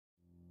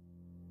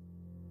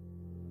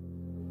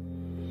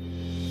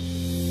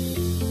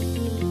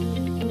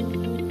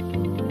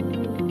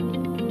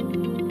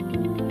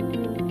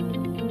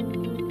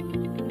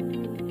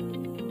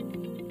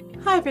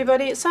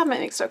everybody, it's Sam at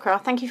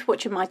Mix.Craft. Thank you for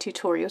watching my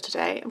tutorial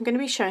today. I'm going to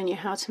be showing you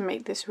how to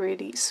make this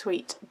really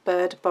sweet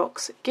bird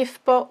box,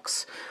 gift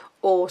box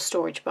or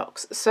storage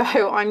box. So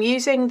I'm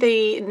using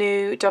the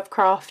new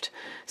Dovecraft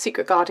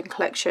Secret Garden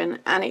collection,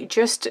 and it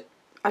just,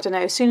 I don't know,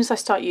 as soon as I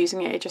start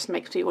using it, it just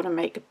makes me want to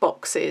make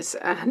boxes,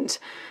 and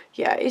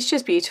yeah, it's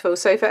just beautiful.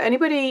 So for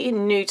anybody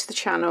new to the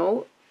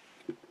channel,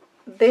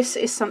 this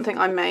is something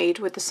I made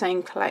with the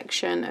same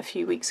collection a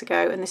few weeks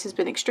ago, and this has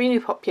been extremely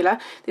popular.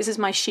 This is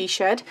my she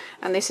shed,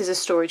 and this is a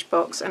storage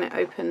box, and it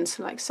opens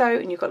like so,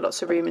 and you've got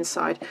lots of room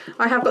inside.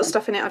 I have got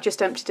stuff in it, I've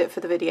just emptied it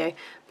for the video,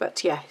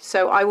 but yeah,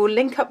 so I will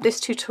link up this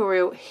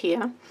tutorial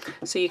here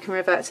so you can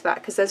revert to that,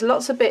 because there's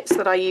lots of bits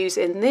that I use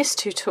in this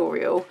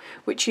tutorial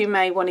which you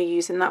may want to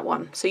use in that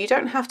one. So you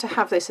don't have to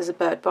have this as a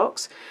bird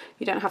box,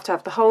 you don't have to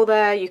have the hole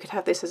there, you could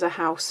have this as a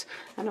house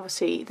and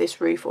obviously this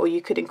roof, or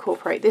you could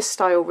incorporate this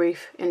style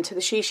roof into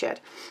the she shed.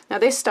 Now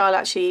this style,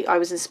 actually I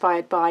was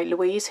inspired by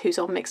Louise, who's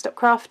on Mixed Up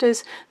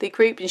Crafters, the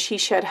group, and she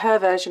shared her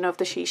version of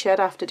the she shed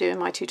after doing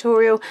my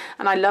tutorial,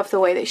 and I love the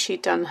way that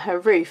she'd done her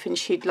roof, and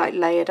she'd like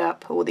layered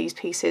up all these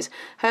pieces.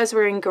 Hers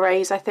were in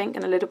greys I think,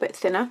 and a little bit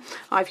thinner.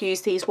 I've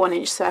used these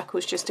 1-inch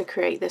circles just to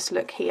create this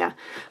look here.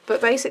 But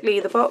basically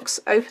the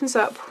box opens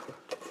up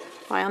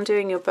by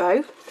undoing your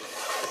bow.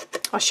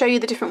 I'll show you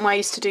the different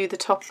ways to do the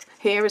top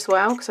here as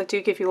well, because I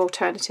do give you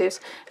alternatives,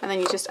 and then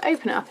you just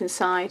open it up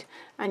inside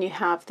and you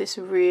have this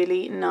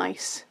really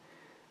nice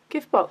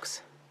gift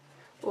box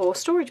or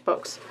storage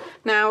box.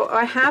 Now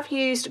I have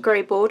used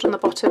grey board on the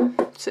bottom,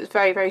 so it's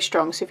very, very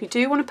strong, so if you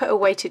do want to put a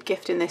weighted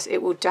gift in this, it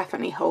will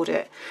definitely hold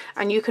it.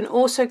 And you can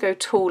also go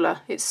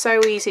taller. It's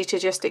so easy to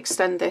just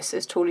extend this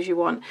as tall as you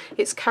want.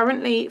 It's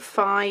currently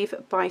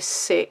 5 by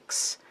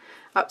 6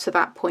 up to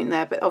that point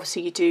there, but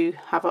obviously you do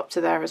have up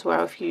to there as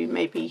well if you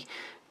maybe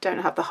don't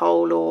have the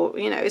hole, or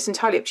you know, it's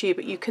entirely up to you,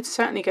 but you could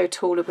certainly go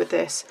taller with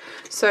this.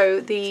 So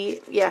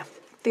the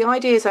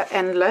ideas are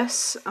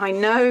endless. I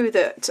know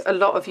that a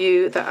lot of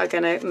you that are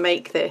going to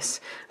make this,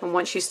 and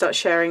once you start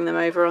sharing them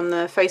over on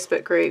the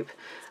Facebook group,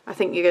 I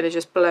think you're going to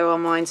just blow our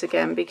minds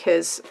again,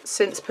 because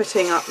since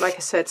putting up, like I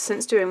said,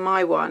 since doing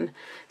my one,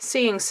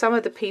 seeing some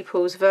of the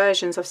people's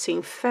versions, I've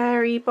seen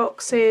fairy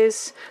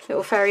boxes,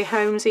 little fairy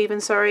homes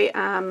even, sorry,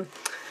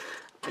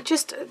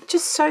 just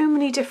so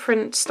many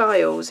different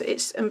styles.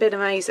 It's been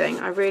amazing.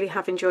 I really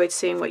have enjoyed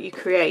seeing what you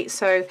create.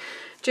 So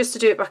just to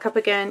do it back up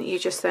again, you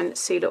just then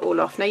seal it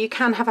all off. Now you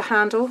can have a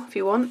handle if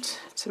you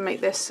want to make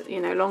this, you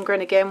know, longer,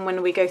 and again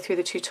when we go through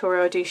the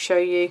tutorial I do show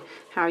you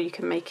how you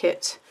can make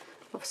it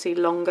obviously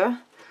longer.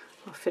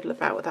 I'll fiddle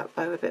about with that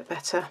bow a bit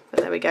better, but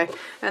there we go.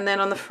 And then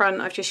on the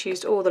front I've just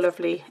used all the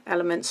lovely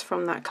elements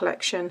from that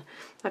collection.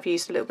 I've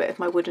used a little bit of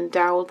my wooden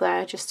dowel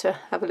there just to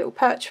have a little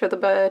perch for the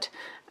bird,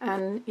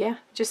 and yeah,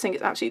 I just think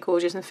it's absolutely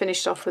gorgeous, and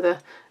finished off with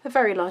a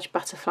very large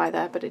butterfly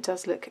there, but it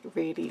does look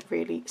really,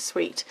 really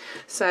sweet.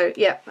 So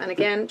yeah, and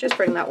again just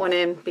bring that one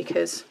in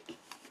because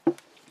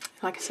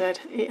like I said,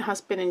 it has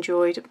been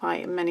enjoyed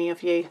by many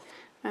of you,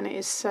 and it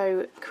is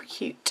so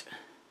cute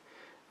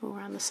all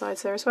around the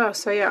sides there as well.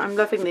 So yeah, I'm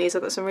loving these.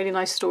 I've got some really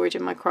nice storage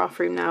in my craft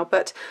room now,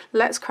 but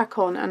let's crack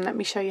on and let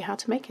me show you how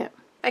to make it.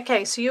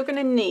 Okay, so you're going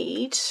to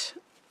need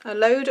a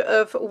load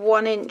of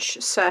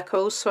 1-inch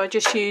circles. So I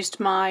just used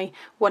my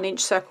 1-inch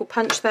circle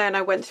punch there, and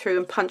I went through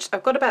and punched.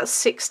 I've got about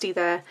 60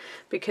 there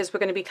because we're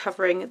going to be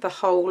covering the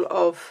whole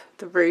of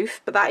the roof,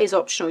 but that is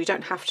optional, you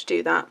don't have to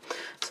do that.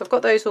 So I've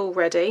got those all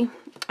ready,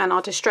 and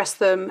I'll distress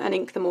them and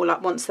ink them all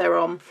up once they're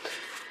on.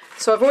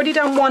 So I've already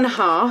done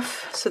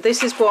 1/2, so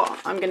this is what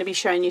I'm going to be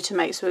showing you to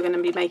make. So we're going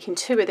to be making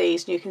 2 of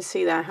these, and you can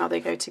see there how they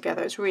go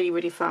together. It's really,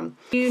 really fun.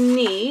 You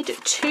need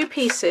 2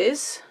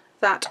 pieces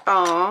that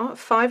are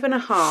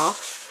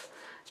 5.5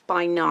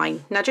 by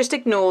 9. Now just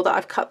ignore that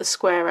I've cut the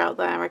square out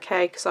there,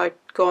 okay, because I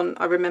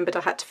remembered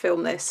I had to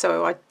film this,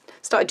 so I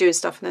started doing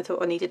stuff and I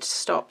thought I needed to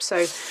stop.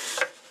 So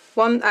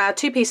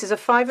 2 pieces of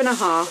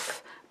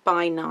 5.5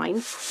 by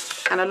 9,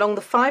 and along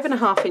the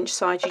 5.5-inch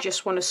side you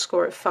just want to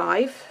score at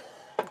 5,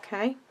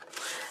 okay.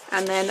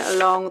 And then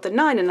along the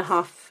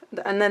 9.5,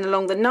 and then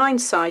along the 9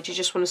 side you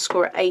just want to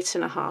score at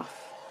 8.5.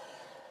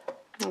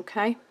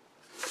 Okay,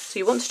 so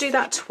you want to do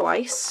that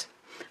twice.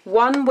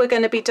 One we're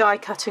going to be die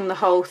cutting the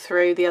hole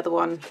through, the other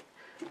one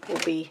will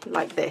be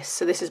like this.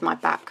 So this is my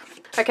back.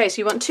 Okay,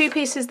 so you want 2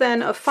 pieces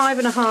then of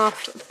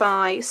 5.5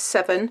 by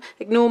 7.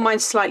 Ignore mine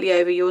slightly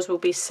over, yours will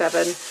be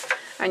 7.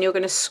 And you're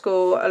going to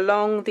score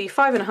along the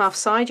 5.5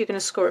 side, you're going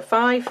to score at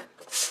 5.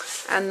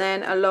 And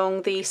then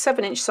along the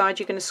 7-inch side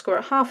you're going to score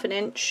at 1/2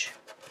 inch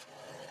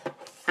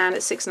and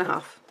at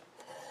 6.5.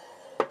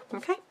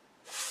 Okay,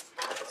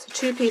 so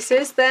 2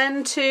 pieces.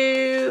 Then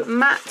to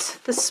mat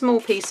the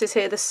small pieces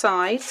here, the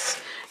sides,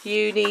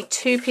 you need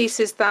 2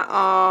 pieces that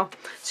are,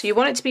 so you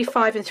want it to be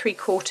 5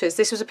 3/4.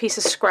 This was a piece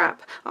of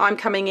scrap. I'm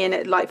coming in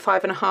at like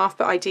 5.5,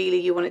 but ideally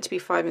you want it to be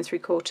 5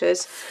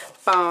 3/4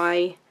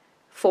 by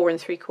 4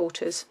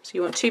 3/4. So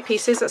you want 2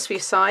 pieces, that's for your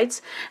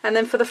sides. And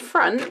then for the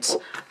front,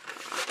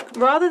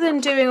 rather than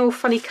doing all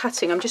funny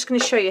cutting, I'm just going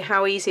to show you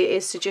how easy it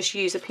is to just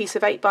use a piece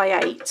of 8 by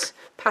 8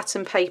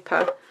 pattern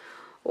paper,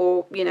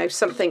 or you know,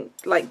 something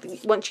like,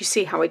 once you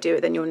see how I do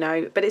it then you'll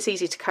know, but it's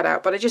easy to cut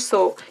out. But I just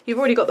thought you've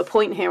already got the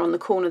point here on the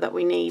corner that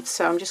we need,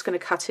 so I'm just going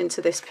to cut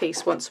into this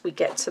piece once we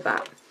get to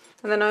that.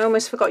 And then I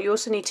almost forgot, you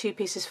also need 2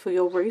 pieces for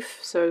your roof,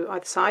 so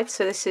either side.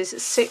 So this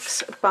is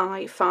 6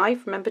 by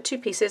 5, remember 2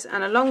 pieces,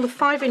 and along the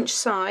 5-inch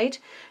side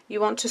you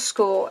want to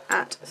score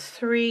at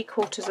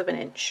 3/4 of an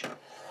inch,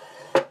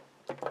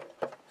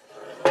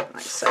 like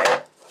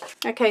so.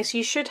 Okay, so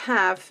you should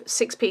have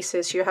 6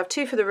 pieces. You have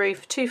 2 for the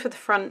roof, 2 for the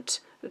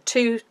front,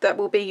 2 that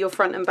will be your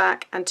front and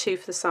back, and 2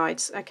 for the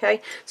sides.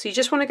 Okay, so you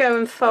just want to go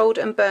and fold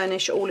and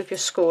burnish all of your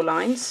score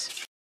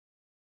lines.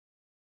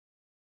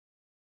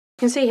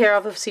 You can see here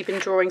I've obviously been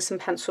drawing some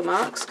pencil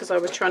marks because I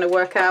was trying to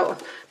work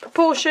out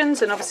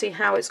proportions and obviously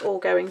how it's all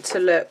going to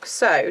look.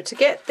 So to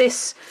get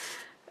this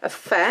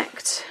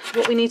effect,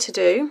 what we need to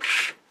do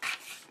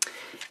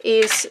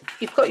is,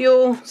 you've got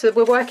your, so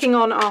we're working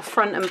on our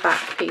front and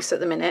back piece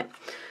at the minute.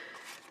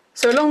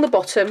 So along the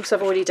bottom, because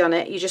I've already done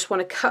it, you just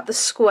want to cut the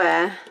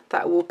square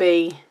that will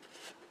be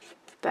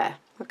there.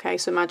 Okay,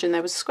 so imagine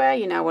there was a square,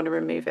 you now want to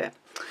remove it.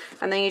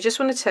 And then you just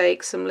want to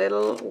take some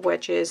little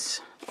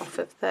wedges off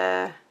of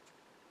there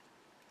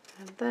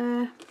and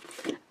there,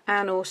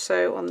 and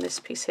also on this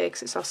piece here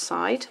because it's our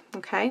side.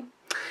 Okay,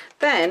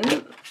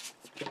 then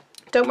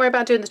don't worry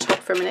about doing the top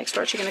for a minute because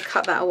we're actually going to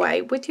cut that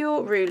away. With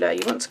your ruler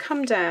you want to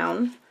come down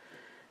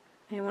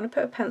and you want to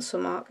put a pencil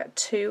mark at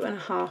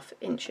 2.5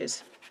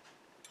 inches.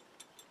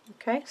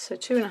 Okay, so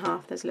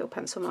 2.5, there's a little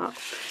pencil mark,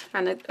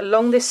 and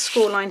along this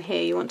score line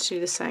here you want to do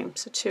the same,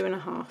 so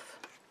 2.5.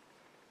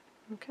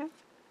 Okay,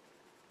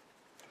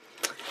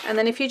 and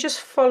then if you just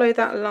follow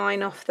that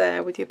line off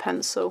there with your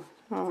pencil,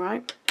 all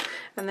right,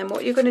 and then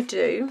what you're going to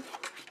do,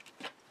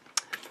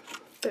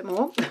 a bit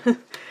more,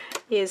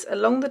 is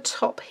along the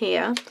top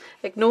here,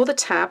 ignore the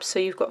tab, so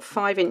you've got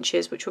 5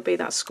 inches, which will be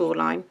that score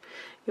line.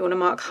 You want to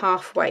mark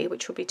halfway,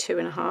 which will be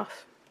 2.5.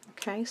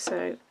 Okay,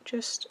 so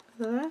just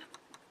there.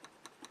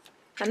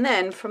 And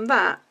then from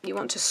that you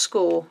want to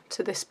score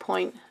to this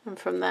point and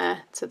from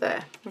there to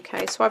there.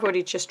 Okay, so I've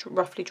already just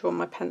roughly drawn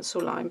my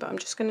pencil line, but I'm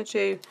just going to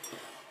do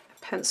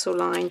a pencil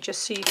line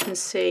just so you can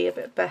see a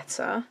bit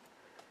better.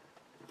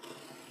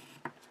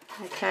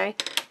 Okay,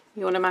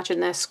 you want to imagine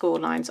their score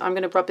lines. I'm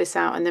going to rub this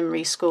out and then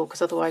rescore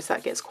because otherwise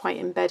that gets quite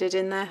embedded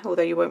in there,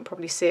 although you won't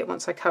probably see it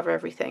once I cover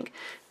everything.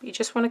 But you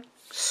just want to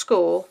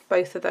score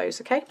both of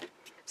those, okay?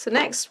 So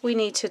next we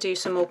need to do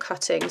some more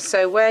cutting.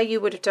 So where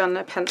you would have done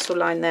a pencil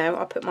line there,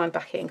 I'll put mine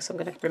back in because I'm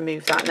going to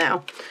remove that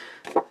now.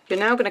 You're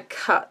now going to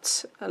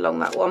cut along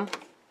that one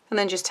and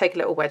then just take a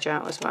little wedge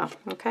out as well,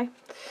 okay?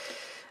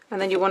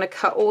 And then you want to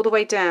cut all the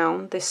way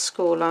down this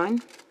score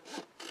line,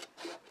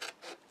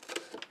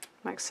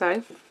 like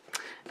so.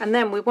 And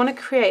then we want to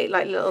create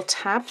like little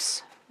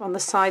tabs on the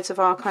sides of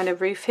our kind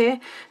of roof here.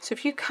 So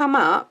if you come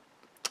up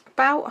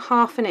about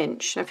 1/2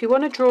 inch, now if you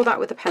want to draw that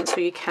with a pencil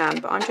you can,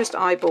 but I'm just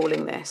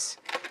eyeballing this,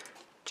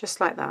 just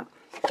like that.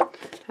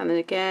 And then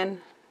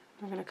again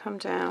I'm going to come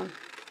down,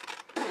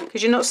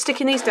 because you're not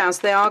sticking these down,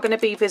 so they are going to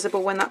be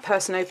visible when that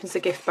person opens the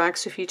gift bag.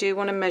 So if you do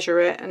want to measure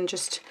it and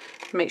just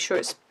make sure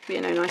it's,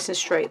 you know, nice and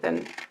straight,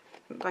 then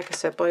like I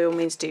said, by all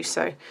means do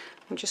so.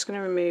 I'm just going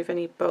to remove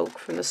any bulk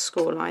from the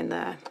score line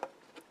there,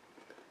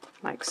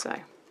 like so.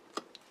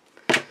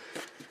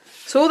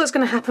 So all that's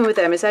going to happen with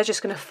them is they're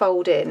just going to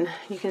fold in.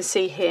 You can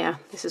see here,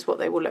 this is what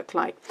they will look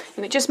like.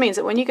 And it just means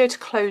that when you go to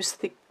close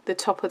the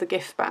top of the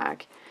gift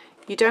bag,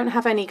 you don't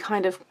have any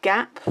kind of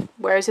gap.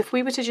 Whereas if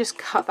we were to just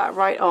cut that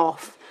right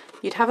off,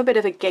 you'd have a bit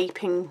of a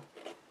gaping,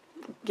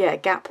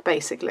 gap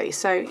basically.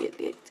 So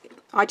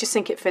I just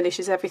think it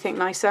finishes everything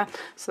nicer.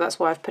 So that's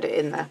why I've put it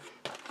in there.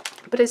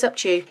 But it's up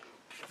to you.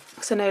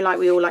 because I know like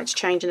we all like to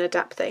change and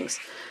adapt things.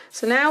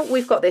 So now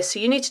we've got this, so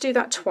you need to do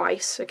that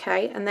twice,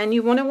 okay, and then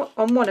you want to,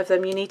 on one of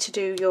them you need to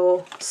do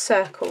your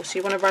circle, so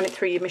you want to run it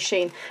through your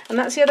machine. And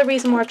that's the other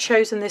reason why I've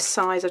chosen this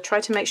size. I've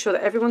tried to make sure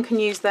that everyone can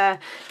use their,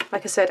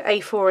 like I said,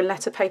 A4 and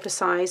letter paper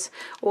size.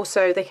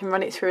 Also they can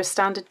run it through a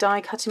standard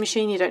die cutting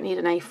machine, you don't need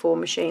an A4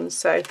 machine.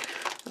 So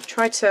I've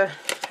tried to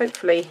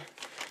hopefully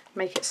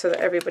make it so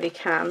that everybody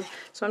can.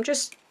 So I'm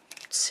just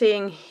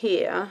seeing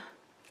here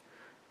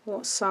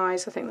what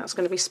size. I think that's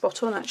going to be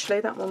spot on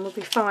actually, that one will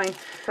be fine.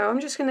 So I'm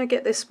just going to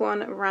get this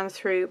one ran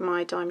through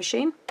my die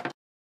machine.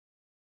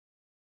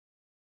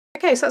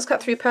 Okay, so that's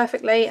cut through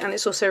perfectly, and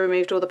it's also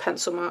removed all the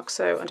pencil marks,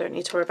 so I don't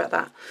need to worry about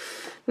that.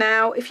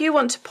 Now if you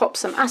want to pop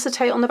some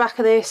acetate on the back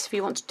of this, if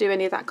you want to do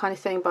any of that kind of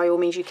thing, by all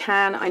means you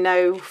can. I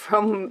know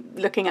from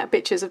looking at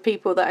pictures of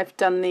people that have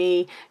done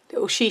the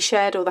little she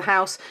shed or the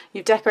house,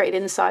 you've decorated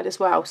inside as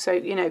well, so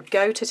you know,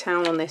 go to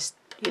town on this.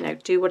 You know,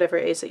 do whatever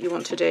it is that you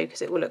want to do,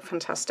 because it will look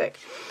fantastic.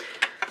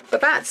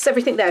 But that's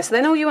everything there. So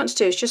then all you want to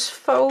do is just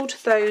fold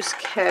those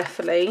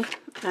carefully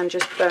and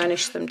just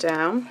burnish them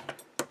down.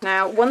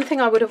 Now one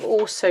thing I would have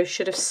also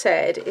should have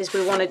said is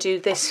we want to do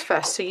this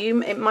first. So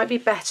it might be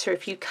better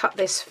if you cut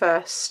this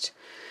first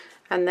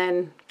and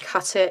then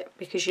cut it,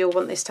 because you'll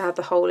want this to have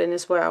the hole in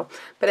as well.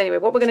 But anyway,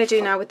 what we're going to do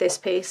now with this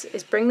piece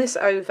is bring this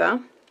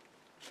over,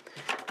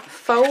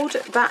 fold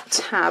that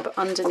tab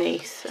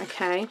underneath,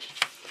 okay,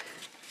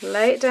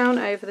 lay it down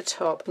over the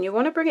top, and you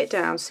want to bring it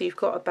down so you've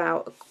got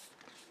about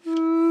a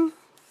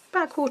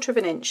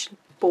 1/4 inch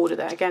border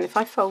there. Again, if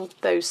I fold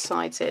those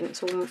sides in,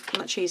 it's all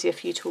much easier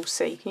for you to all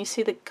see. Can you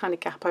see the kind of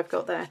gap I've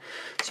got there?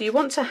 So you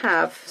want to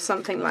have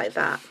something like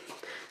that.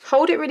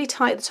 Hold it really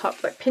tight at the top,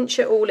 but pinch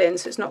it all in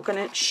so it's not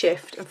going to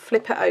shift, and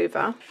flip it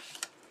over.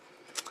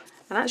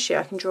 And actually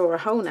I can draw a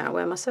hole now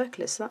where my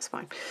circle is, so that's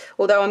fine.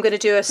 Although I'm going to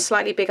do a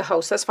slightly bigger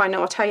hole, so that's fine.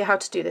 No, I'll tell you how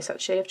to do this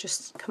actually. I've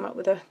just come up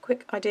with a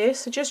quick idea.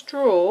 So just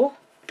draw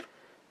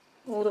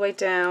all the way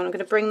down. I'm going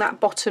to bring that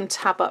bottom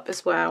tab up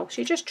as well.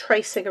 So you're just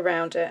tracing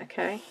around it,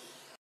 okay?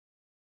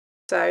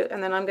 So,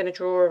 and then I'm going to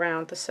draw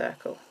around the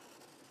circle.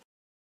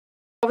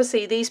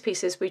 Obviously these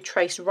pieces we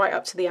traced right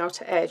up to the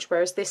outer edge,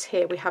 whereas this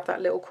here we have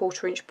that little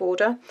 1/4 inch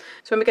border.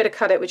 So when we go to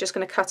cut it, we're just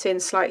going to cut in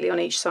slightly on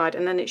each side,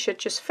 and then it should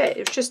just fit.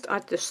 It was just, I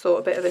just thought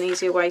a bit of an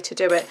easier way to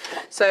do it.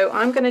 So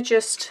I'm going to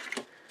just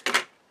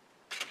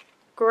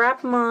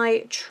grab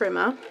my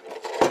trimmer.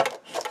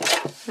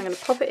 I'm going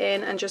to pop it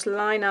in and just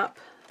line up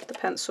the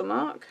pencil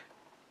mark.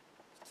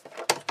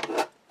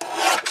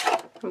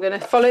 I'm going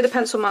to follow the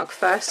pencil mark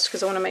first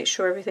because I want to make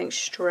sure everything's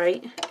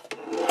straight.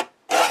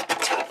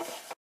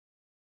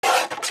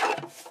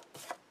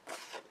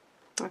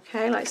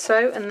 Okay, like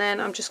so, and then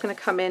I'm just going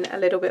to come in a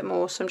little bit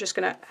more. So I'm just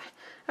going to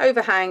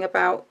overhang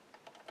about,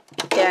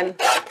 again,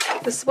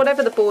 this,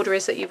 whatever the border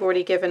is that you've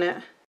already given it,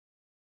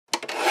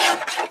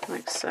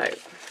 like so.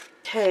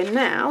 Okay,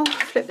 now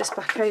flip this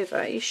back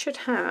over. You should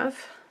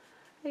have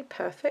a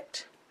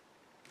perfect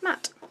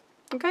mat.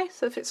 Okay,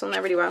 so it fits on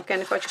there really well.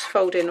 Again, if I just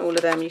fold in all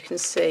of them, you can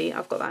see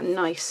I've got that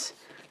nice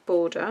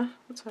border.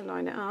 Once I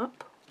line it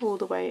up all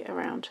the way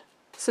around.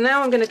 So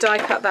now I'm going to die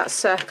cut that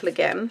circle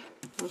again.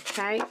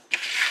 Okay.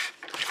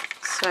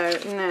 So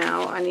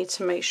now I need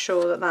to make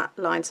sure that that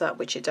lines up,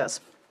 which it does.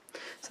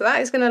 So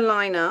that is going to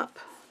line up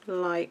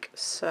like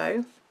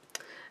so.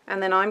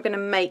 And then I'm going to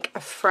make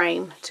a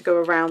frame to go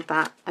around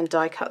that and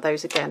die cut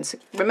those again. So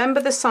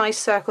remember the size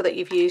circle that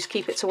you've used,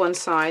 keep it to one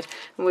side,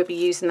 and we'll be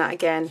using that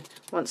again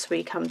once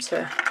we come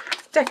to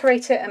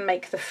decorate it and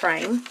make the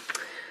frame.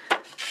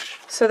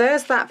 So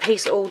there's that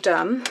piece all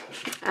done,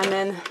 and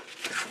then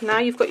now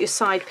you've got your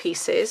side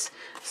pieces.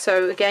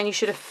 So again, you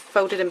should have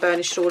folded and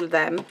burnished all of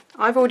them.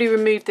 I've already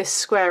removed this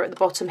square at the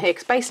bottom here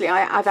because basically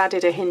I've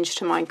added a hinge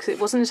to mine, because it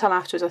wasn't until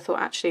afterwards I thought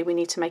actually we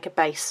need to make a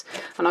base,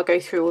 and I'll go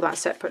through all that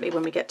separately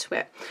when we get to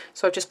it.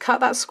 So I've just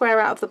cut that square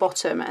out of the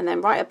bottom, and then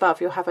right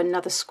above you'll have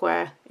another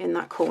square in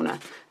that corner.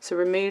 So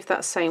remove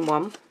that same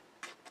one.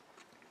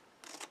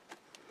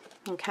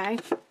 Okay.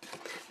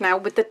 Now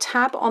with the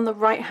tab on the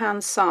right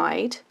hand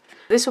side,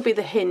 this will be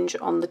the hinge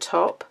on the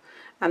top,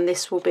 and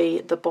this will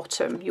be the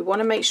bottom. You want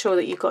to make sure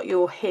that you've got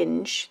your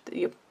hinge,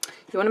 you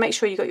want to make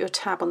sure you've got your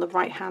tab on the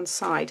right hand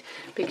side,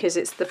 because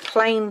it's the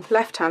plain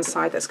left hand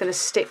side that's going to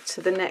stick to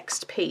the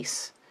next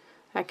piece.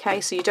 Okay,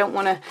 so you don't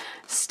want to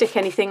stick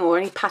anything or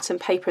any pattern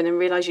paper and then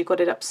realise you've got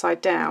it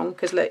upside down,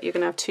 because look, you're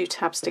going to have two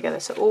tabs together.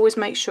 So always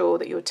make sure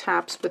that your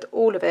tabs with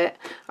all of it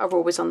are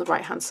always on the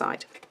right hand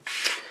side.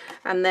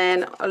 And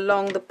then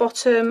along the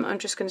bottom, I'm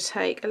just going to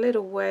take a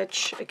little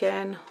wedge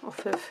again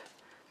off of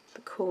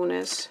the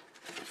corners,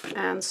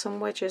 and some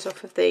wedges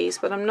off of these,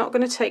 but I'm not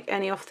going to take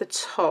any off the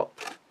top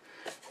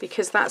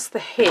because that's the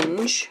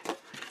hinge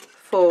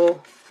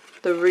for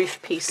the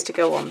roof piece to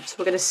go on. So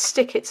we're going to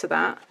stick it to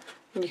that,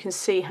 and you can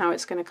see how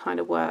it's going to kind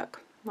of work.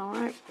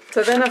 Alright,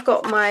 so then I've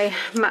got my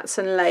mats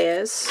and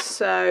layers,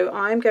 so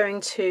I'm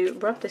going to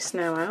rub this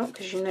now out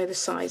because you know the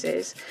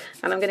sizes,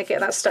 and I'm going to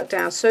get that stuck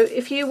down. So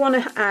if you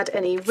want to add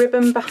any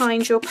ribbon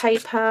behind your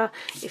paper,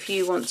 if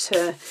you want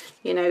to,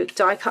 you know,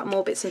 die cut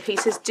more bits and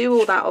pieces, do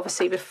all that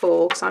obviously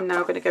before, because I'm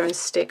now going to go and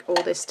stick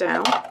all this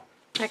down.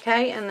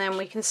 Okay, and then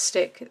we can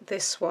stick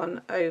this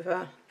one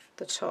over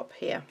the top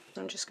here.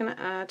 I'm just going to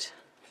add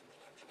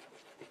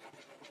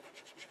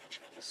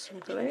some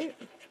glue.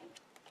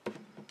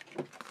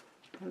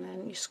 And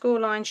then your score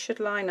line should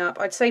line up.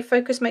 I'd say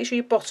focus, make sure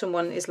your bottom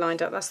one is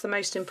lined up. That's the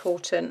most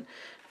important,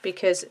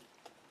 because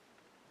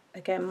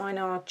again, mine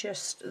are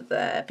just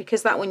there.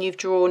 Because that one you've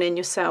drawn in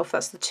yourself,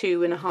 that's the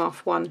 2.5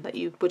 one that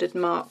you would have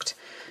marked.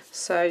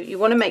 So you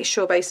want to make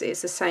sure basically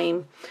it's the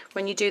same.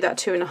 When you do that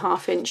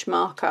 2.5 inch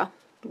marker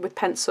with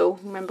pencil,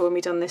 remember when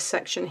we done this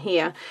section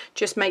here,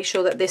 just make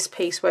sure that this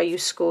piece where you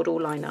scored all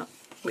line up,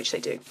 which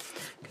they do.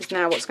 Because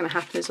now what's going to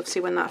happen is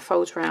obviously when that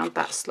folds round,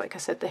 that's, like I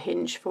said, the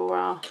hinge for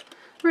our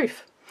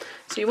roof.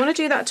 So you want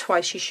to do that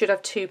twice. You should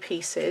have two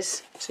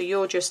pieces, so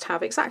you'll just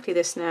have exactly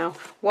this now,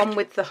 one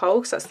with the hole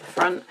because that's the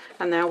front,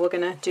 and now we're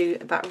going to do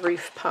that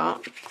roof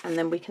part, and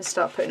then we can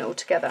start putting it all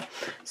together.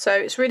 So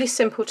it's really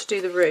simple to do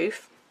the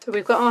roof. So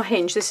we've got our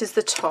hinge, this is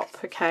the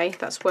top, okay,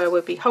 that's where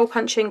we'll be hole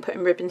punching,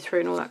 putting ribbon through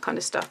and all that kind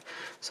of stuff.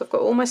 So I've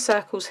got all my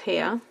circles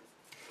here,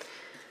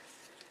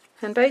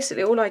 and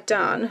basically all I'd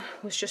done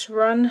was just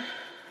run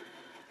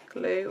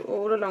glue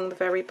all along the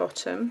very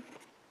bottom.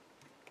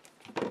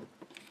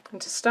 And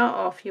to start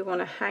off, you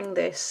want to hang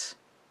this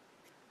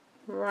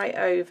right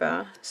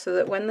over so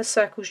that when the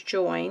circles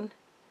join,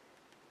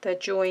 they're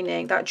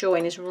joining, that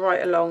join is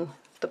right along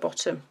the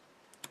bottom.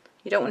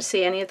 You don't want to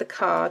see any of the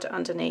card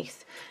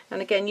underneath.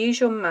 And again, use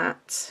your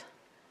mat,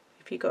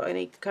 if you've got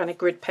any kind of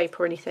grid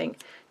paper or anything,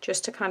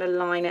 just to kind of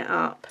line it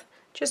up,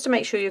 just to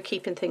make sure you're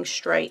keeping things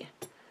straight.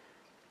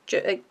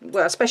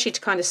 Well, especially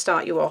to kind of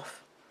start you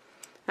off.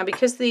 And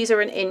because these are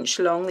 1 inch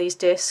long, these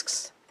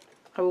discs,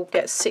 I will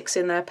get 6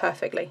 in there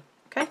perfectly,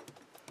 okay?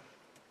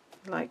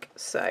 Like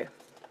so.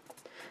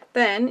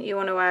 Then you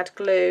want to add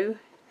glue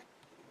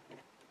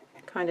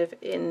kind of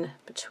in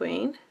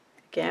between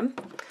again.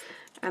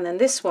 And then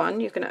this one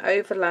you're going to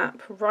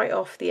overlap right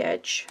off the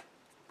edge.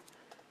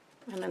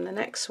 And then the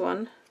next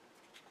one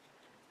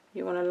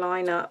you want to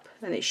line up,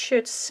 and it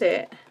should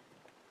sit,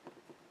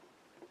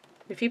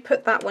 if you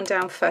put that one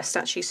down first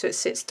actually so it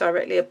sits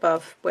directly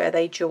above where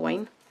they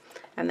join,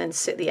 and then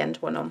sit the end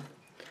one on.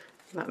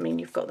 That means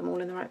you've got them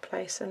all in the right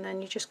place, and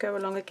then you just go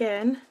along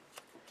again,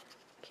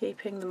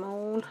 keeping them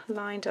all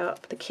lined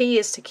up. The key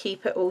is to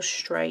keep it all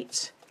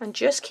straight and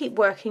just keep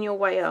working your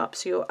way up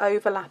so you're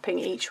overlapping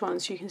each one.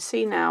 So you can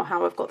see now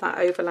how I've got that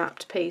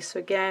overlapped piece. So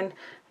again,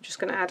 I'm just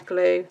going to add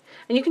glue,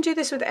 and you can do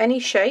this with any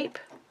shape.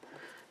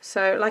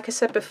 So like I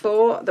said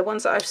before, the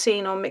ones that I've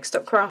seen on Mixed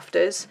Up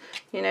Crafters,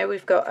 you know,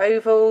 we've got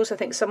ovals, I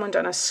think someone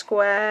done a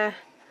square,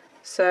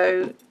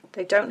 so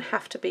they don't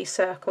have to be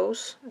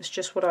circles, it's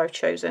just what I've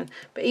chosen.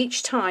 But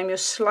each time you're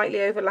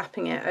slightly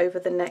overlapping it over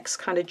the next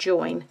kind of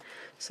join.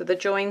 So the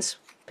joins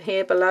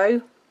here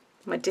below,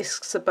 my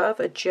discs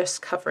above, are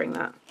just covering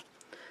that.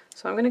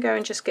 So I'm going to go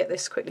and just get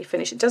this quickly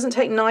finished. It doesn't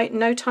take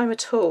no time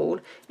at all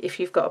if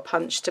you've got a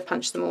punch to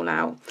punch them all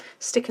out.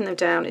 Sticking them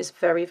down is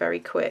very, very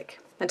quick.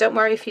 And don't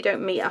worry if you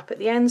don't meet up at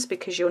the ends,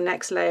 because your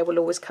next layer will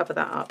always cover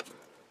that up.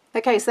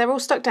 Okay, so they're all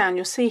stuck down.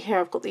 You'll see here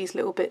I've got these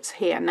little bits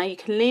here. Now you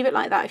can leave it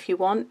like that if you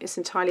want, it's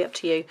entirely up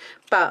to you.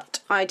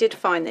 But I did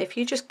find that if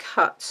you just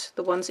cut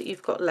the ones that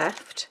you've got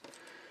left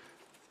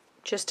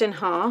just in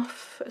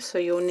half, so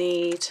you'll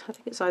need, I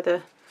think it's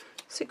either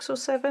 6 or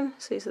 7.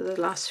 So these are the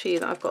last few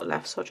that I've got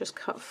left, so I'll just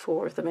cut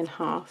 4 of them in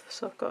half.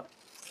 So I've got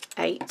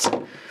 8.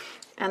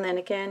 And then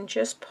again,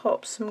 just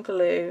pop some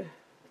glue.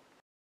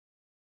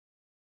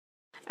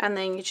 And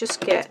then you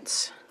just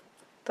get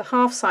the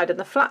half side and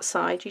the flat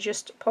side, you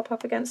just pop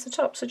up against the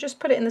top. So just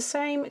put it in the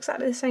same,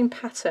 exactly the same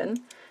pattern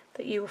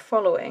that you were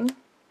following.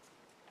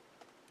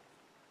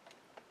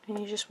 And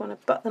you just want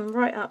to butt them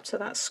right up to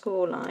that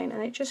score line,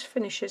 and it just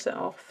finishes it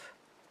off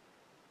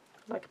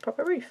like a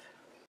proper roof.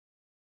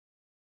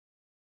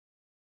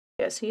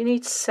 Yeah, so you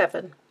need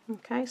 7.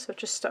 Okay, so I've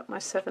just stuck my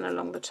 7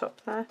 along the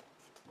top there.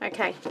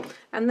 Okay,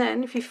 and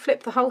then if you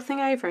flip the whole thing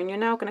over, and you're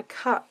now going to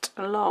cut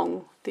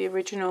along the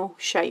original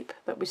shape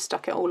that we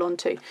stuck it all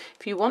onto.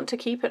 If you want to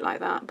keep it like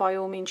that, by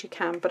all means you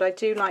can, but I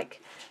do like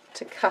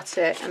to cut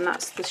it, and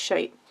that's the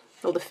shape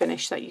or the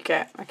finish that you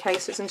get. Okay,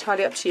 so it's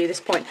entirely up to you at this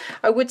point.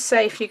 I would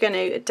say if you're going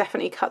to,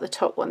 definitely cut the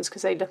top ones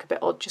because they look a bit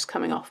odd just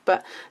coming off,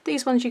 but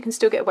these ones you can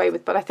still get away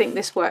with. But I think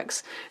this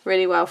works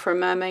really well for a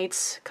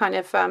mermaid's kind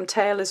of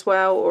tail as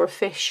well, or a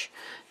fish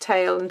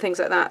tail and things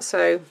like that.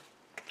 So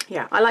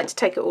yeah, I like to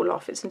take it all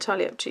off. It's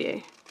entirely up to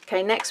you.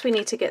 Okay, next we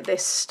need to get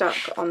this stuck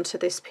onto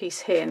this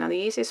piece here. Now the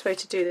easiest way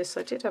to do this,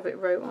 I did have it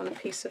wrote on a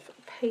piece of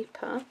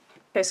paper.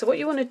 Okay, so what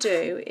you want to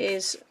do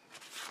is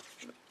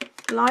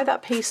lie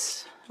that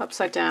piece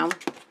upside down,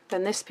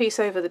 then this piece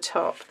over the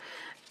top.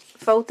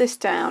 Fold this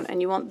down,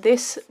 and you want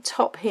this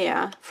top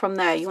here, from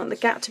there, you want the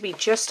gap to be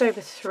just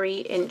over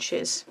 3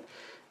 inches.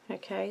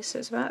 Okay, so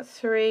it's about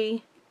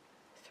 3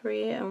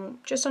 and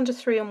just under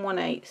 3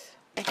 1/8.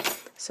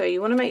 So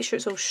you want to make sure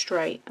it's all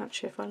straight.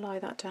 Actually, if I lie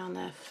that down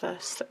there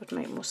first, that would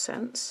make more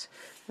sense.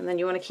 And then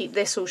you want to keep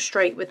this all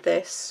straight with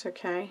this,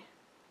 okay?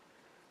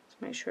 So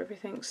make sure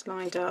everything's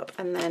lined up,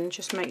 and then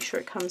just make sure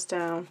it comes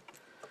down,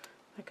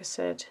 like I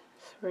said,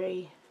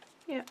 3.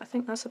 Yeah, I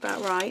think that's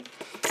about right.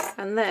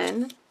 And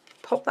then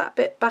pop that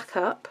bit back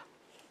up,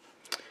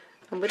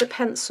 and with a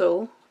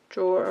pencil,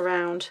 draw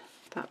around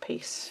that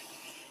piece.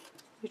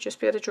 You'll just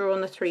be able to draw on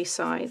the 3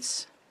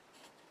 sides.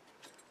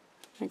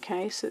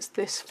 Okay, so it's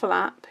this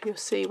flap, you'll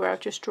see where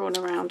I've just drawn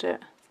around it.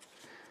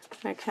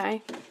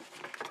 Okay,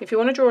 if you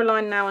want to draw a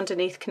line now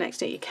underneath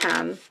connecting it, you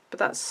can, but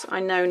that's, I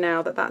know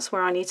now that that's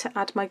where I need to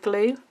add my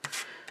glue,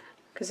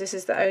 because this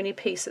is the only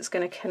piece that's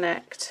going to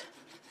connect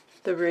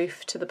the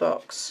roof to the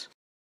box.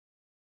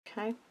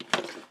 Okay,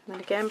 and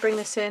then again bring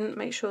this in,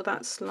 make sure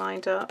that's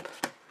lined up,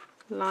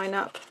 line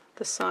up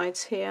the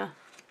sides here,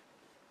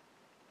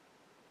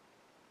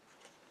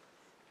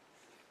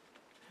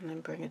 and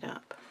then bring it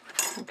up.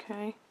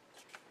 Okay.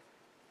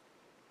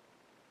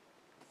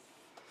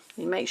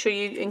 You make sure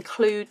you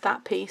include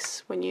that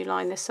piece when you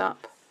line this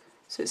up,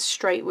 so it's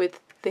straight with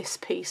this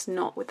piece,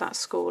 not with that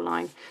score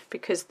line,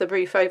 because the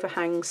roof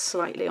overhangs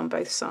slightly on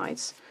both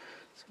sides.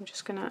 So I'm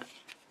just going to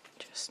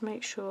just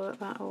make sure that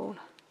that all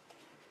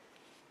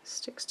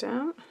sticks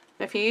down.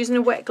 Now, if you're using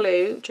a wet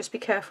glue, just be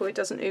careful it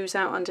doesn't ooze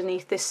out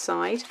underneath this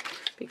side,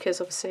 because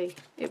obviously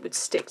it would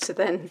stick to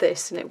then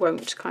this and it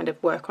won't kind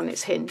of work on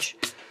its hinge.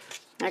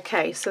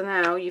 Okay, so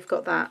now you've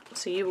got that.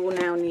 So you will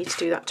now need to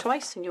do that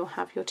twice and you'll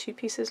have your 2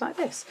 pieces like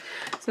this.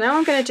 So now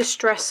I'm going to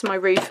distress my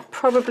roof.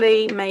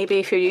 Probably, maybe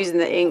if you're using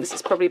the inks,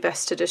 it's probably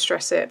best to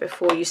distress it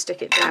before you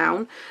stick it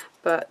down.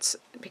 But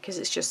because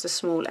it's just a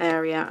small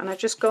area, and I've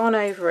just gone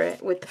over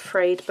it with the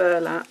frayed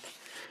burlap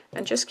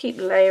and just keep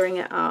layering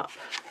it up.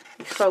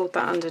 You fold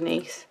that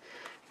underneath,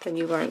 then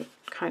you won't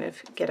kind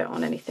of get it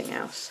on anything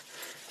else.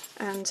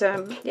 And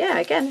yeah,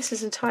 again, this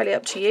is entirely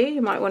up to you.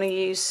 You might want to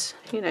use,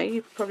 you know,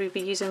 you'd probably be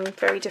using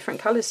very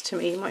different colours to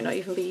me. You might not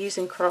even be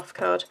using craft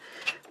card.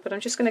 But I'm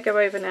just going to go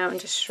over now and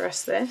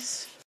distress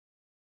this.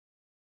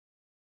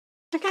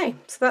 Okay,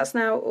 so that's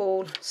now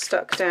all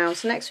stuck down.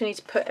 So next we need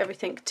to put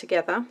everything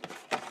together.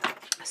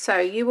 So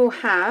you will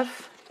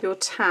have your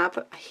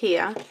tab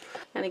here.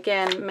 And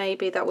again,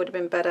 maybe that would have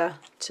been better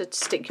to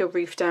stick your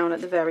roof down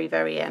at the very,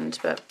 very end,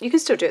 but you can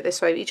still do it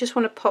this way. But you just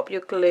want to pop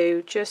your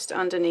glue just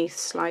underneath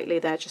slightly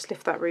there, just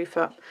lift that roof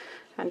up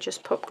and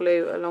just pop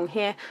glue along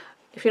here.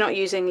 If you're not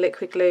using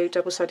liquid glue,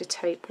 double-sided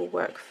tape will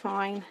work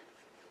fine,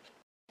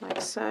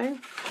 like so.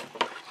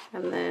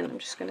 And then I'm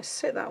just going to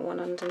sit that one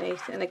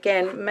underneath. And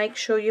again, make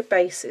sure your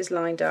base is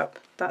lined up.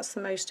 That's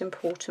the most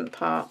important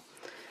part,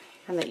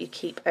 and that you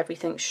keep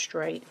everything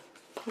straight.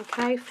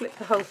 Okay, flip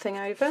the whole thing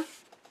over.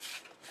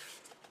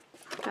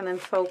 And then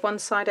fold one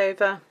side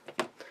over,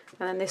 and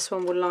then this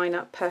one will line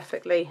up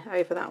perfectly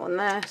over that one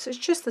there. So it's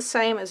just the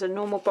same as a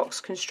normal box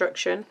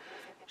construction.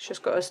 It's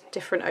just got a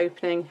different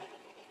opening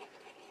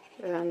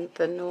than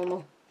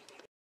normal.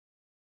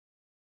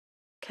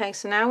 Okay,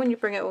 so now when you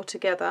bring it all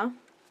together,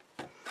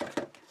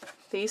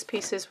 these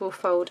pieces will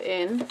fold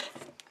in,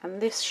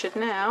 and this should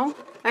now...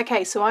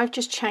 Okay, so I've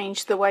just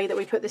changed the way that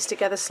we put this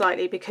together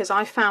slightly because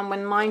I found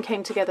when mine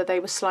came together they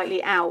were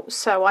slightly out.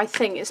 So I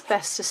think it's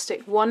best to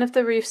stick one of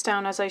the roofs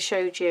down as I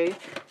showed you,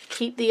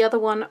 keep the other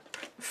one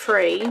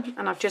free,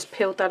 and I've just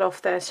peeled that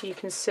off there so you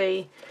can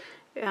see.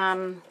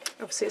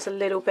 Obviously it's a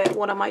little bit.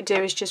 What I might do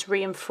is just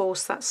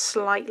reinforce that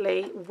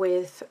slightly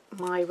with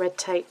my red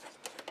tape,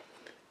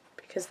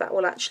 because that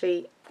will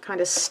actually kind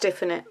of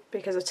stiffen it,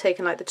 because I've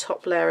taken like the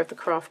top layer of the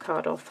craft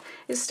card off.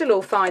 It's still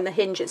all fine, the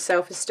hinge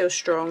itself is still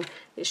strong,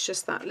 it's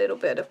just that little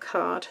bit of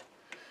card.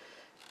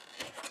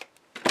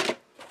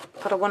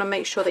 But I want to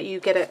make sure that you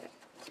get it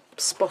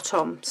spot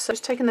on. So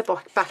just taking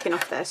the backing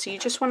off there, so you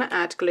just want to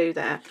add glue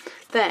there.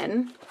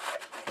 Then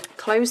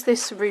close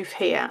this roof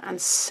here and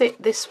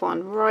sit this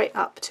one right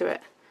up to it.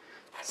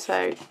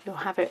 So you'll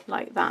have it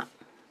like that,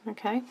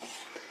 okay?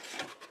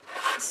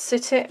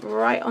 Sit it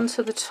right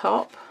onto the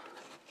top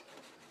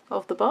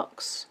of the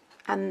box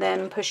and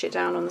then push it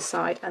down on the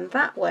side, and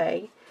that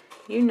way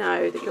you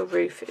know that your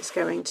roof is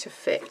going to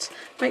fit.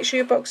 Make sure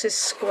your box is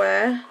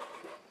square,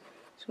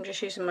 so I'm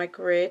just using my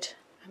grid,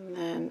 and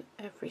then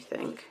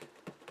everything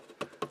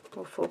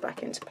will fall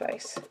back into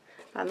place,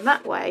 and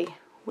that way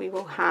we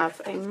will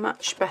have a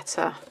much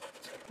better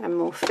and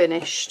more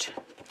finished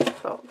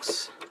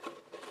box,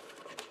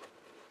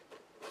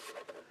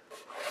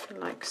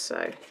 like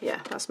so. Yeah,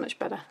 that's much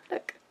better.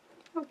 Look,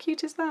 how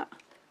cute is that?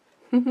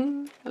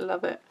 I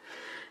love it.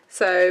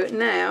 So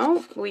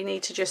now we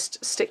need to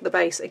just stick the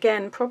base.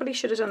 Again, probably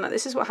should have done that.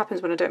 This is what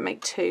happens when I don't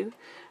make 2.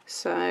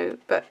 So,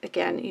 but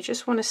again, you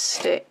just want to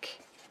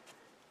stick.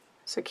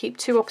 So keep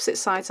 2 opposite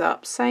sides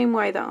up. Same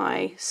way that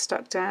I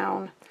stuck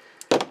down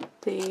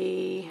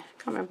the, I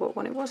can't remember what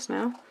one it was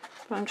now,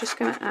 but I'm just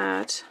going to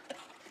add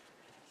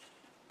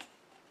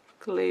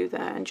glue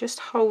there and just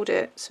hold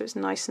it so it's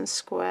nice and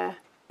square.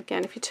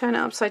 Again, if you turn it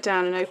upside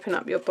down and open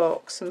up your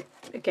box, and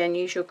again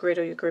use your grid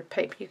or your grid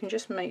paper, you can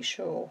just make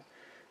sure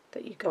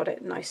that you got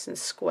it nice and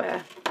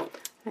square,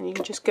 and you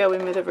can just go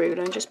in with a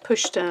ruler and just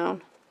push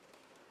down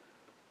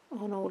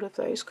on all of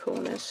those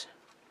corners.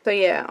 So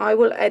yeah, I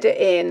will edit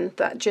in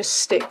that just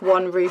stick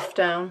 1 roof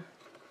down.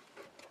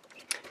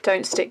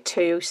 Don't stick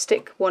 2,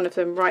 stick one of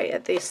them right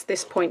at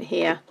this point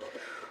here,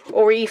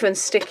 or even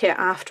stick it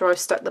after I've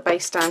stuck the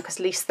base down, because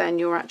at least then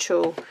your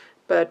actual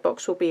bird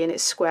box will be in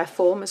its square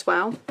form as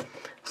well.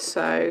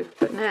 So,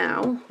 but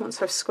now,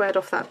 once I've squared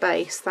off that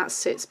base, that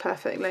sits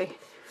perfectly.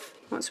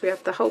 Once we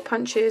have the hole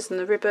punches and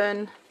the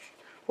ribbon,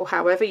 or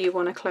however you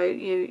want to close,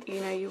 you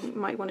know, you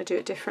might want to do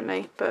it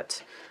differently,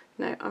 but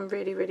no, I'm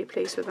really, really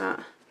pleased with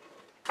that.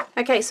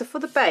 Okay, so for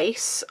the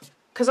base,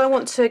 because I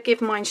want to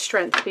give mine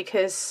strength,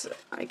 because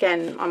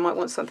again, I might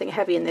want something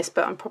heavy in this,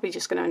 but I'm probably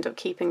just going to end up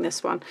keeping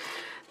this one.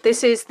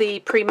 This is the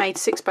pre-made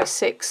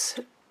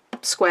 6x6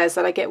 squares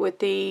that I get with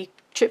the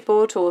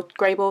chipboard or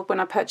grey board when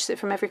I purchase it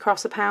from Every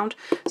Crafts a Pound.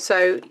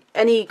 So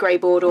any grey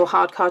board or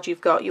hard card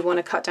you've got, you want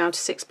to cut down to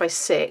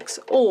 6x6,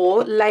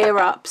 or layer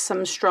up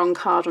some strong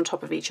card on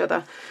top of each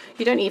other.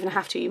 You don't even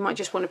have to, you might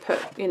just want to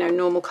put, you know,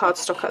 normal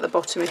cardstock at the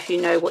bottom if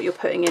you know what you're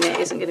putting in it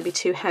isn't going to be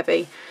too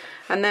heavy.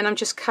 And then I'm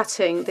just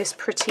cutting this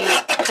pretty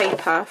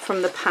paper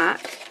from the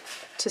pack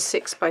to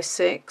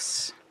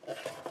 6x6,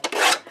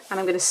 and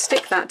I'm going to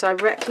stick that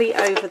directly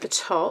over the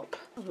top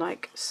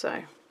like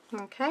so.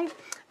 Okay,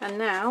 and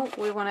now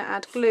we want to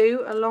add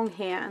glue along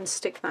here and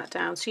stick that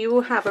down. So you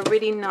will have a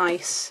really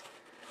nice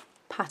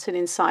pattern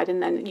inside,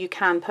 and then you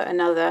can put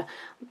another,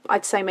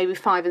 I'd say maybe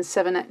 5 and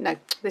 7, no,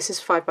 this is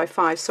 5 by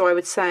 5, so I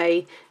would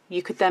say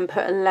you could then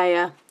put a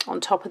layer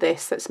on top of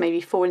this that's maybe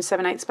 4 and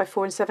 7/8 by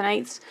 4 and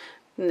 7/8,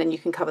 and then you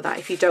can cover that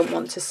if you don't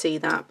want to see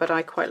that, but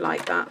I quite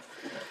like that.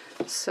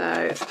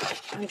 So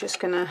I'm just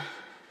going to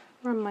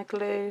run my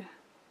glue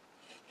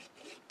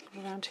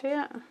around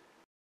here.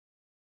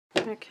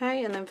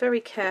 Okay, and then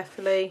very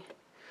carefully,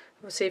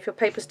 obviously if your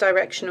paper's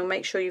directional,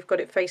 make sure you've got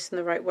it facing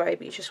the right way,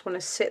 but you just want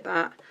to sit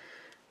that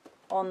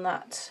on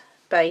that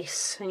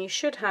base, and you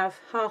should have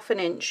 1/2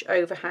 inch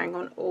overhang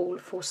on all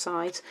 4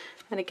 sides.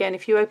 And again,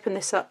 if you open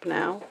this up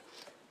now,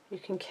 you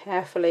can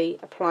carefully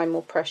apply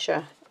more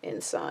pressure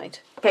inside.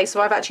 Okay,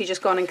 so I've actually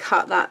just gone and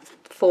cut that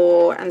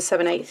 4 and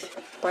 7/8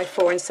 by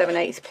 4 and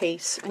 7/8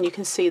 piece, and you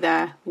can see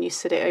there when you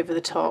sit it over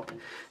the top.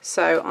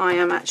 So I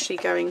am actually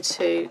going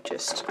to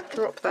just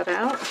drop that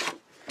out,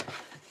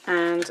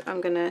 and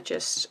I'm going to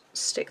just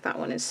stick that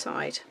one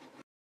inside.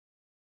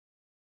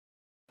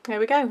 There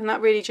we go, and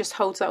that really just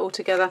holds that all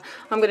together.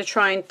 I'm going to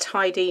try and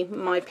tidy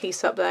my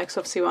piece up there, because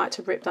obviously I had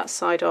to rip that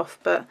side off,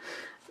 but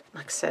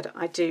like I said,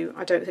 I don't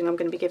think I'm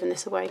going to be giving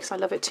this away because I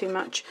love it too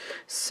much.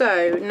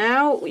 So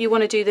now you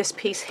want to do this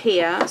piece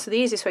here. So the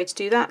easiest way to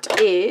do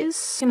that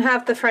is, you can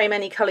have the frame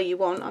any colour you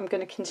want. I'm going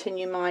to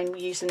continue mine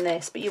using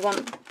this, but you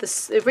want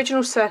the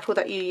original circle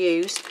that you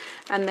used,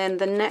 and then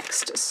the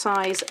next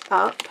size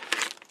up.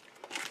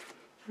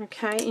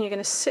 Okay, and you're going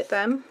to sit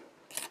them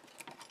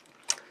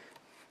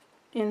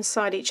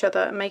inside each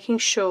other, making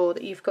sure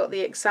that you've got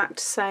the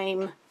exact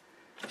same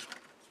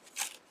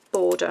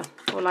border,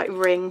 or like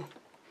ring.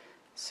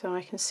 So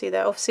I can see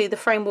that obviously the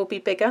frame will be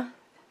bigger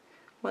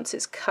once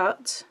it's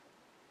cut.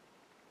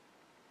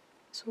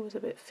 It's always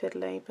a bit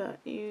fiddly, but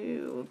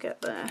you will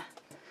get there.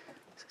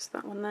 So it's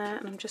that one there,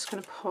 and I'm just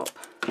going to pop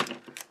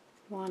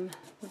one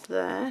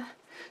there.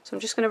 So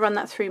I'm just going to run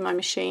that through my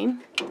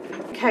machine.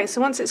 Okay,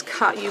 so once it's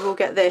cut, you will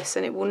get this,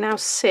 and it will now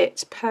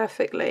sit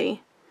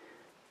perfectly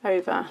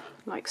over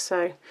like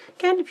so.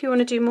 Again, if you want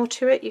to do more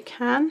to it, you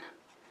can.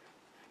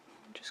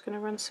 I'm just going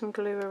to run some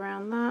glue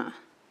around that.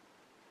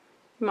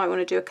 You might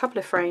want to do a couple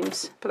of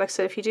frames, but like I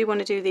said, if you do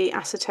want to do the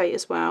acetate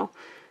as well,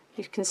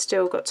 you can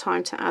still got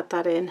time to add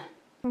that in.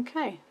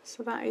 Okay,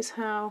 so that is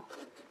how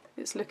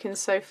it's looking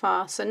so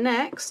far. So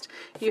next,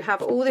 you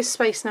have all this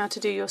space now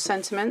to do your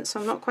sentiments. So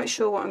I'm not quite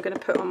sure what I'm going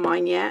to put on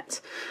mine yet,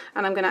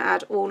 and I'm going to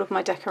add all of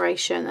my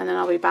decoration, and then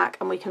I'll be back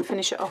and we can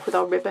finish it off with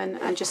our ribbon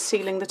and just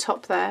sealing the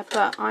top there.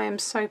 But I am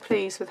so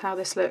pleased with how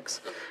this looks,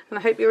 and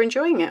I hope you're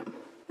enjoying it.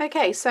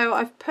 Okay, so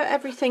I've put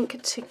everything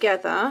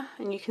together,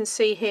 and you can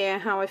see here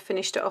how I've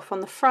finished it off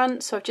on the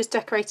front. So I've just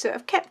decorated it.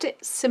 I've kept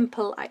it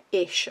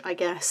simple-ish, I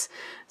guess.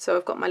 So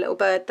I've got my little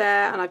bird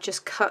there, and I've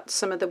just cut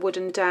some of the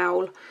wooden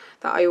dowel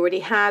that I already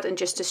had and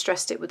just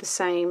distressed it with the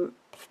same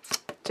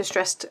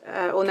distressed,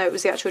 or no, it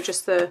was the actual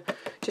just the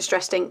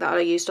distressed ink that I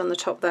used on the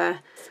top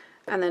there.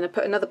 And then I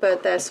put another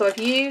bird there. So I've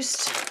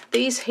used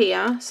these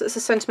here, so it's the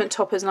sentiment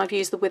toppers, and I've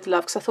used the with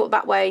love because I thought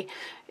that way,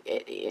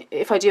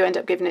 if I do end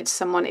up giving it to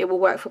someone, it will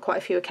work for quite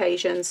a few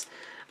occasions.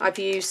 I've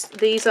used,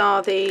 these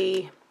are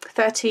the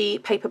 30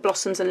 paper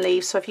blossoms and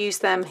leaves, so I've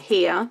used them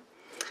here,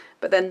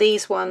 but then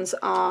these ones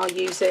are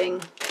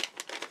using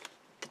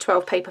the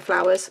 12 paper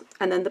flowers,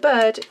 and then the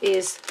bird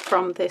is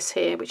from this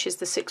here, which is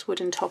the 6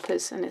 wooden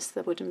toppers, and it's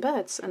the wooden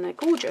birds, and they're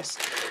gorgeous.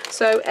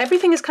 So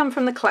everything has come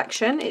from the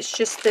collection. It's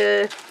just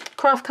the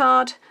craft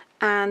card,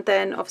 and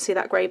then obviously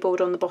that grey board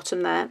on the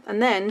bottom there.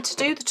 And then to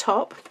do the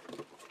top,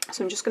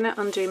 so I'm just going to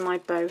undo my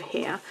bow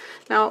here.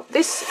 Now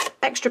this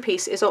extra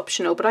piece is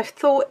optional, but I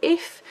thought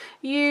if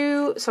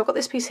you, so I've got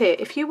this piece here,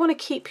 if you want to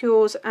keep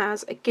yours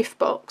as a gift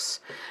box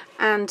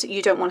and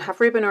you don't want to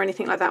have ribbon or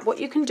anything like that, what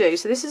you can do,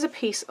 so this is a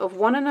piece of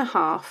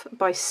 1.5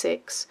 by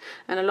 6,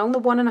 and along the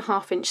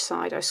 1.5 inch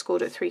side I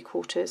scored at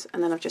 3/4,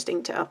 and then I've just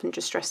inked it up and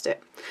distressed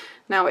it.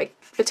 Now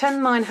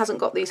pretend mine hasn't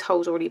got these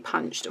holes already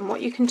punched, and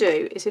what you can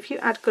do is if you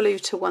add glue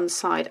to one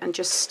side and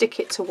just stick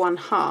it to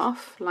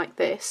 1/2 like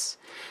this,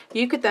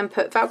 you could then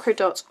put Velcro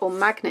dots or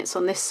magnets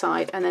on this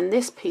side, and then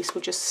this piece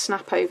will just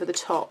snap over the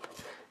top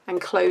and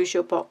close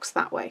your box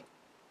that way.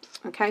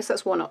 Okay, so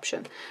that's one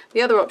option.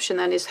 The other option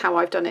then is how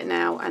I've done it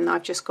now, and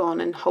I've just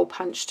gone and hole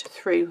punched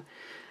through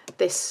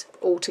this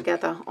all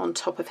together on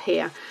top of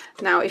here.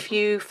 Now if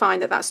you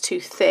find that that's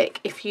too thick,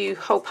 if you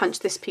hole punch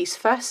this piece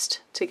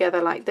first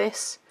together like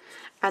this,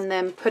 and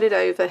then put it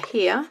over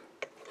here,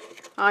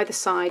 either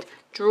side,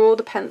 draw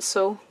the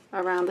pencil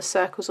around the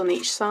circles on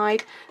each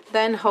side,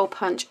 then hole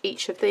punch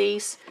each of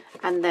these,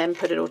 and then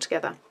put it all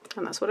together.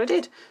 And that's what I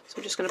did. So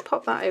I'm just going to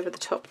pop that over the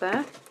top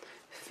there,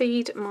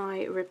 feed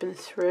my ribbon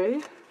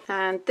through,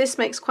 and this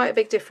makes quite a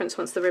big difference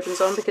once the ribbon's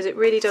on, because it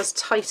really does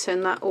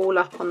tighten that all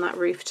up on that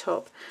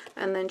rooftop,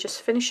 and then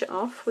just finish it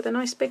off with a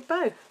nice big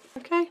bow.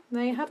 Okay,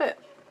 there you have it.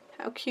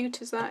 How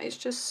cute is that? It's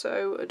just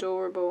so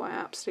adorable. I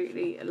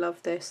absolutely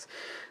love this.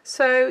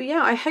 So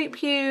yeah, I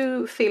hope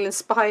you feel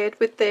inspired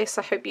with this.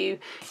 I hope you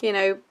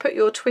know, put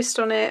your twist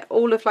on it.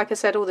 All of, like I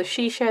said, all the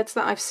she sheds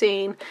that I've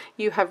seen,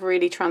 you have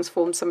really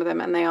transformed some of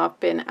them, and they have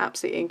been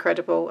absolutely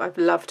incredible. I've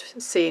loved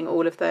seeing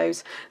all of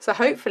those. So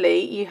hopefully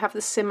you have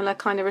the similar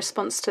kind of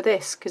response to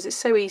this, because it's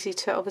so easy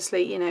to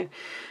obviously, you know,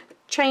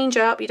 change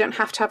up. You don't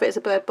have to have it as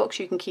a bird box,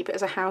 you can keep it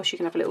as a house. You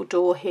can have a little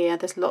door here.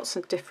 There's lots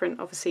of different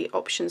obviously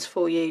options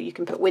for you. You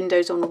can put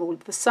windows on all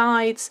of the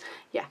sides.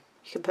 Yeah,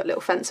 you can put a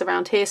little fence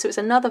around here. So it's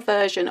another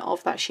version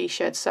of that she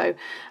shed. So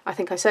I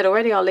think I said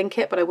already I'll link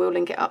it, but I will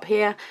link it up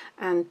here,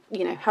 and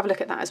you know, have a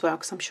look at that as well,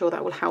 because I'm sure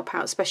that will help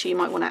out. Especially you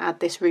might want to add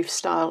this roof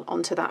style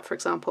onto that, for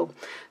example.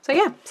 So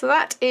yeah, so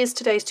that is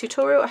today's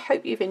tutorial. I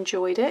hope you've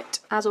enjoyed it.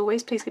 As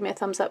always, please give me a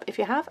thumbs up if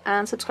you have,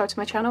 and subscribe to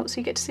my channel so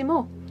you get to see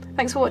more.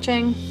 Thanks for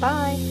watching.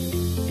 Bye.